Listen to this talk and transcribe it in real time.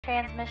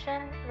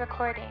Transmission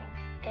recording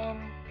in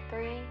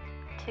 3,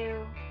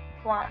 2,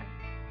 1.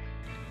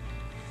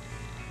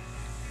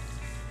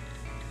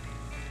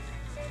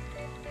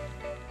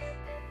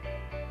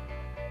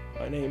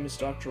 My name is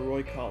Dr.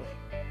 Roy Colley.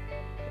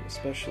 I'm a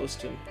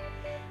specialist in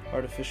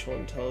artificial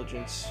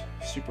intelligence,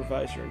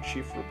 supervisor and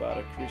chief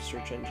robotic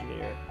research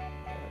engineer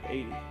at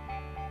ARTIE,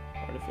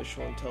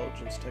 Artificial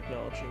Intelligence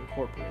Technology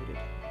Incorporated,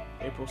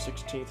 April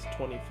 16th,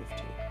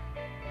 2015.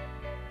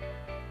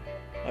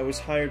 I was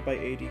hired by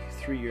ARTIE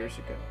 3 years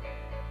ago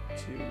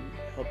to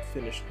help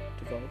finish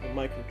developing a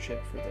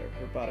microchip for their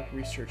robotic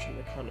research and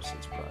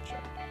reconnaissance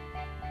project.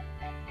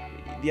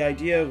 The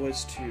idea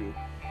was to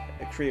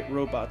create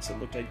robots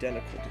that looked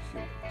identical to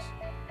humans.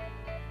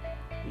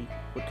 We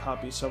would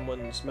copy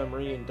someone's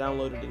memory and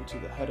download it into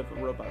the head of a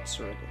robot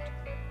surrogate.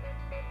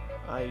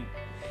 I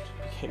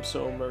became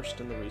so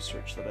immersed in the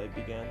research that I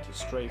began to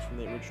stray from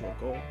the original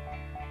goal.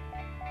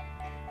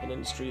 An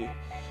industry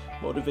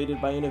motivated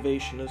by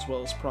innovation as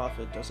well as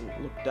profit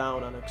doesn't look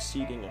down on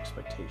exceeding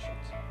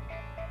expectations.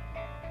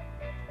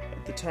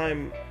 At the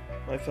time,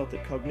 I felt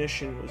that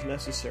cognition was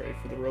necessary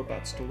for the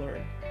robots to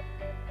learn.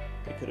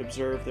 They could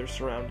observe their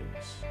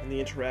surroundings and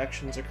the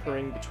interactions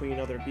occurring between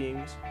other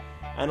beings,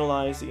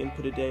 analyze the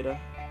inputted data,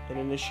 and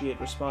initiate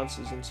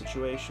responses in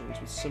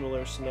situations with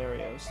similar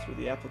scenarios through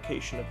the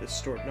application of this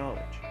stored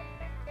knowledge.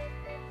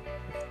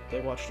 If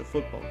they watched a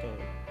football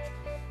game,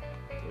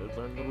 they would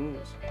learn the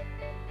rules.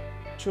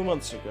 2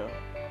 months ago,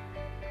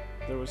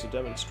 there was a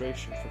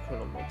demonstration for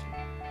Colonel Milton.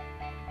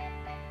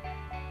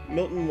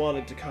 Milton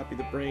wanted to copy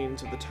the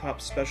brains of the top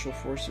Special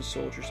Forces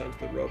soldiers onto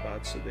the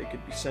robots so they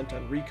could be sent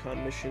on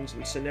recon missions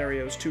in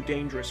scenarios too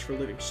dangerous for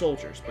living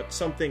soldiers, but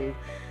something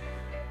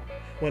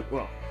went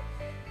wrong.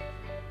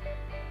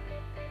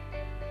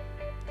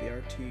 The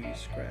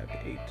ARTIEs grabbed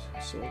 8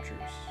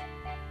 soldiers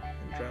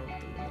and drowned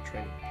them in the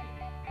training pool.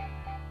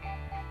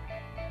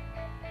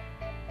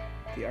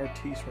 The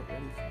ARTIEs weren't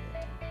ready for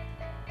Milton.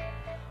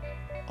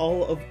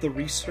 All of the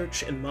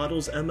research and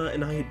models Emma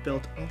and I had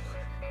built,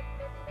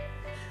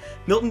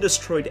 Milton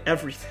destroyed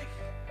everything.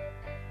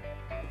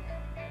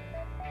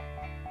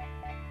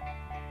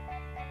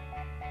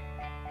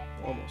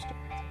 Almost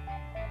everything.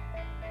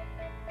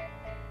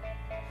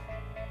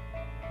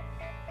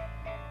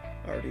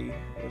 ARTIE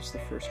was the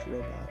first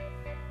robot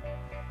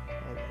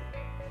I made.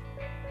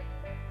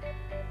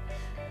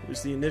 It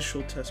was the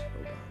initial test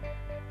robot.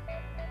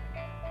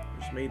 It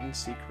was made in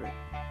secret.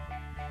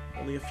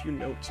 Only a few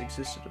notes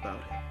existed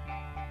about him,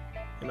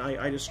 and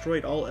I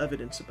destroyed all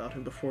evidence about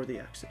him before the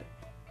accident.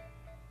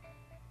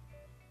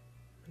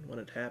 And when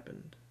it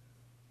happened,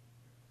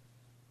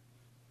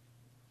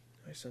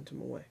 I sent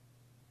him away.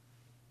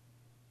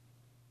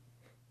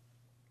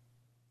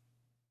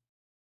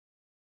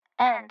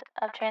 End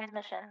of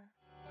transmission.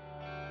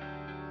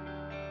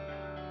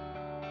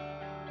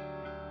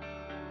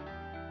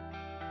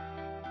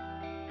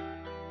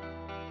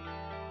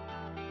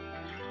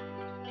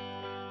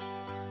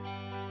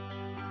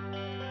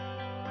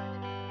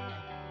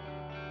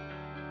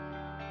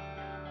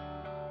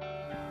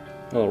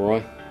 Hello,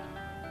 Roy.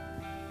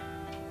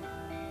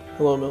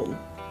 Hello, Milton.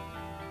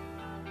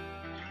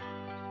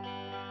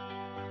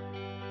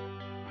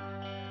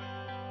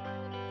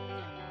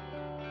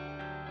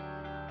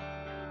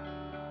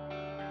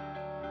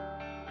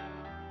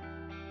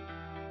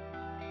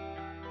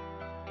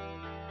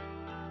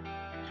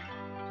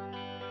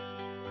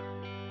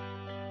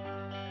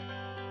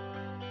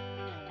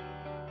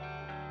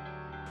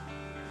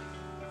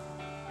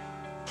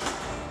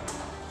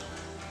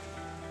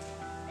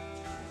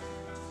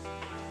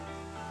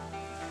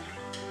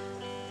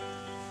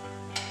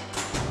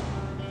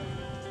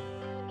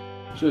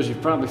 So as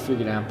you've probably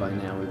figured out by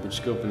now, we've been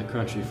scoping the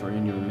country for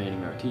any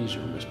remaining ARTIEs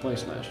that were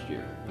misplaced last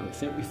year. And we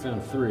think we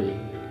found 3,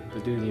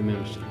 but due to the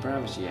amendments to the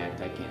Privacy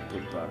Act, I can't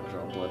pull products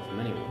or blood from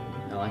anyone.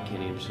 Hell, I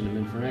can't even send them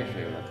in for an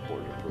x-ray without the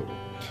board's approval.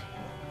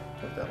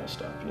 But that'll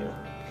stop you.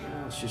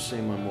 Well, let's just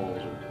say my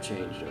morals have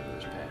changed over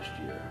this past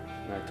year.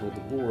 And I told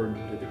the board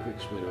that the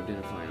quickest way to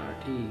identify an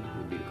ARTIE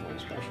would be to call a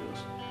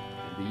specialist.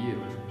 It'd be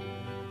you.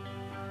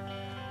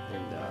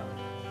 And,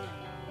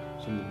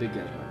 some of the big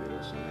guys might be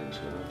listening in,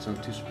 so it's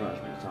not too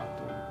surprising to talk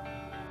to them.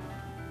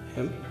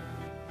 Him?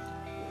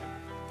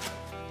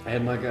 I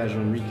had my guys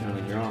on recon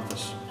in your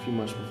office a few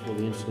months before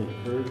the incident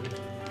occurred.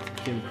 I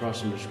came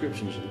across some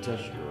descriptions of the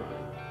tests you were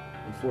running.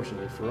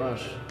 Unfortunately for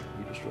us,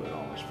 you destroyed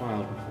all those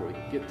files before we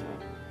could get to them.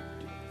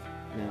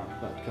 Now,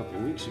 about a couple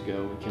of weeks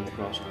ago, we came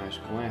across a high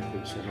school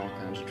athlete who had all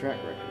kinds of track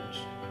records.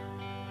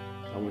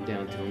 I went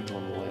down to him,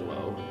 told him to lay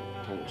low,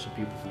 and told him some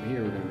people from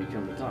here were going to be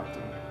coming to talk to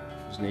him.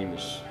 His name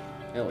is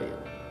Elliot.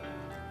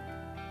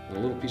 And a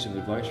little piece of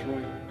advice,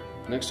 Roy,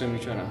 next time you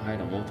try to hide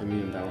a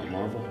multi-million-dollar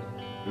marvel,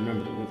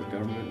 remember that we're the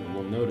government and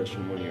we'll notice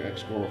when one of your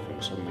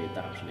ex-girlfriends suddenly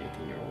adopts an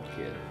 18-year-old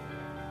kid.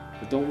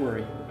 But don't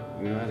worry,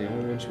 we're not the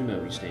only ones who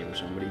know he's staying with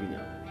somebody you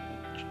know.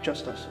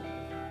 Just us.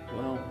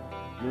 Well,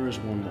 there is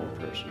one more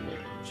person, but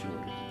she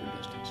wanted to keep her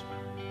distance.